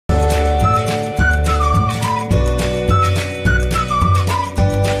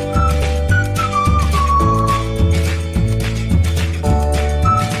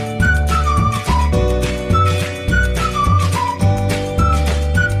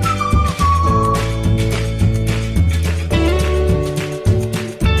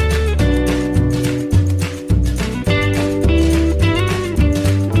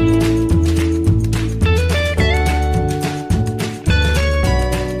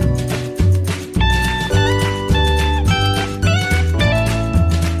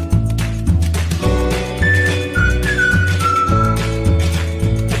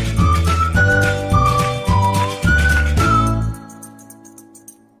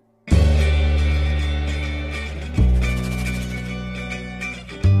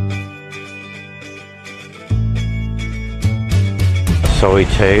sorry,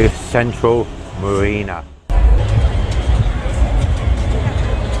 to Central Marina.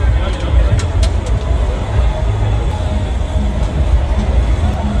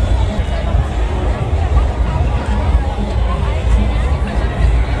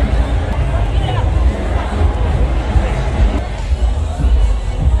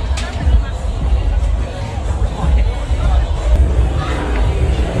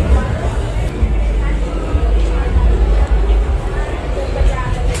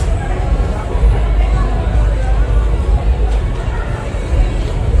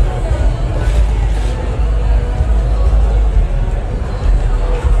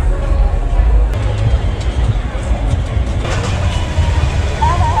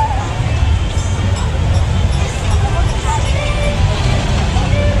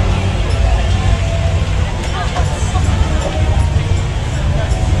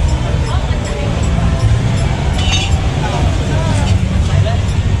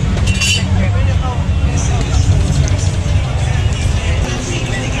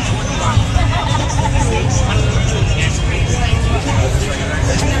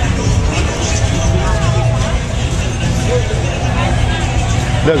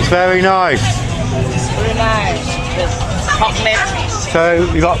 Looks very nice. Very nice. The pork neck.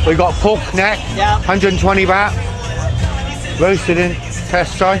 So we got pork neck, Yeah. 120 baht, roasted in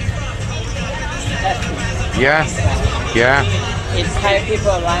pesto. Yeah, yeah. It's Thai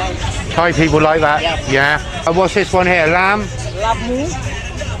people like. Thai people like that. Yeah. Yeah. And what's this one here? Lamb. Lap moo.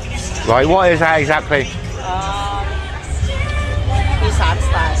 Right. What is that exactly? Isan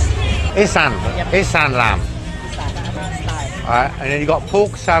style. Isan. Yep. Isan lamb. Isan style. Alright. And then you got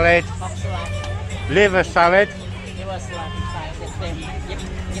pork salad, Pork salad. liver salad. Liver salad style. The same. Yep.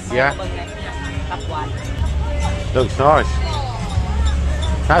 Yeah. Top one. Looks nice.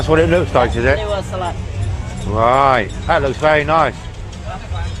 That's what it looks like, is it? Liver salad. Right. That looks very nice.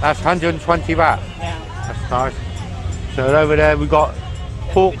 That's 120 baht. Yeah. That's nice. So over there we've got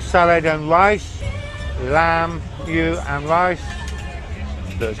pork salad and rice, lamb, ewe and rice.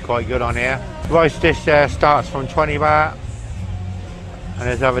 Looks quite good on here. Rice dish there starts from 20 baht. And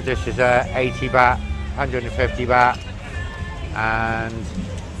there's other dishes there, 80 baht, 150 baht and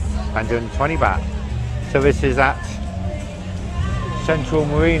 120 baht. So this is at Central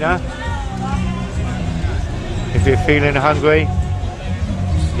Marina. If you're feeling hungry,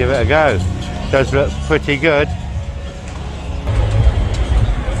 give it a go. Does look pretty good.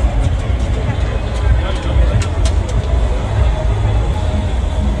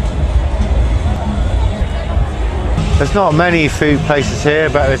 There's not many food places here,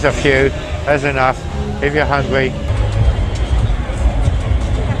 but there's a few. There's enough if you're hungry.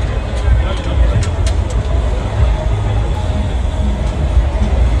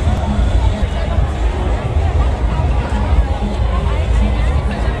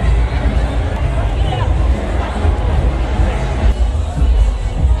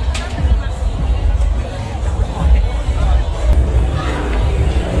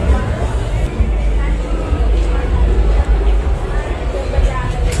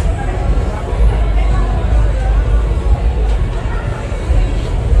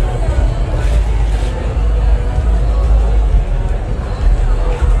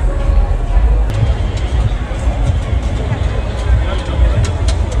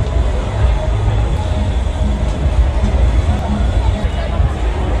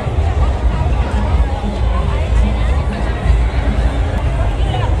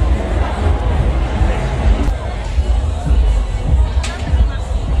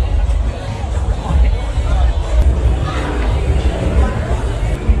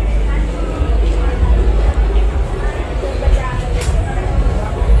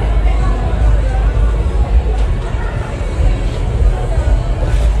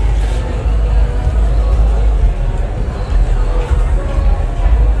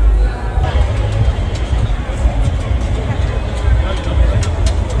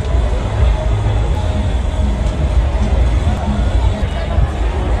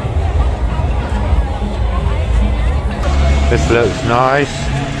 This looks nice.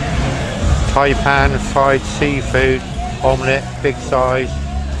 Taipan fried seafood omelette, big size,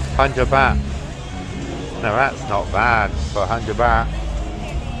 100 baht. Now that's not bad for 100 baht.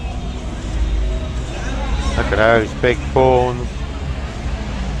 Look at those big prawns.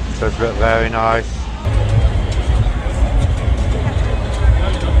 Does look very nice.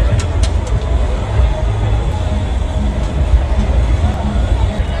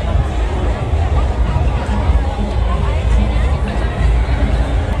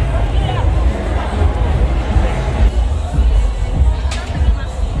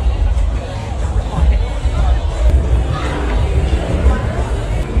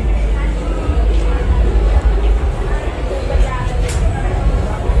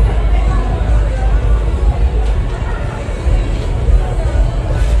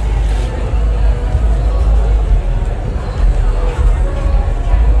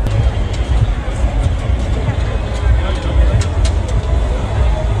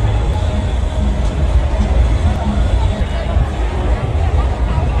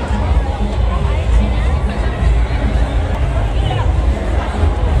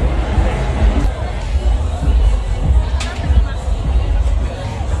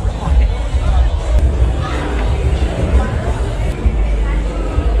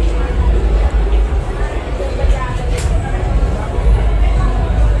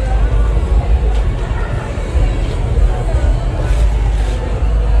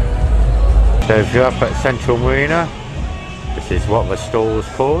 So if you're up at Central Marina, this is what the store is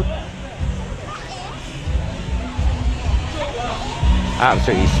called.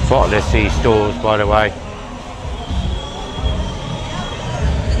 Absolutely spotless, these stores, by the way.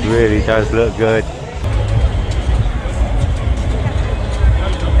 Really does look good.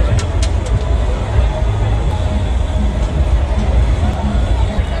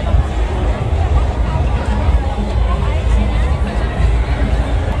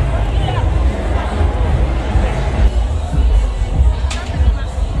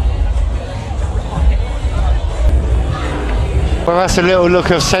 Well, that's a little look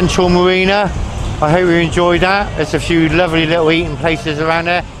of Central Marina. I hope you enjoyed that. There's a few lovely little eating places around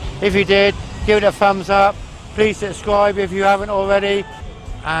there. If you did, give it a thumbs up. Please subscribe if you haven't already.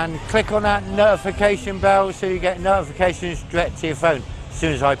 And click on that notification bell so you get notifications direct to your phone as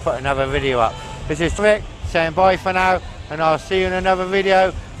soon as I put another video up. This is Rick saying bye for now, and I'll see you in another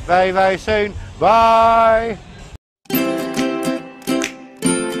video very, very soon. Bye!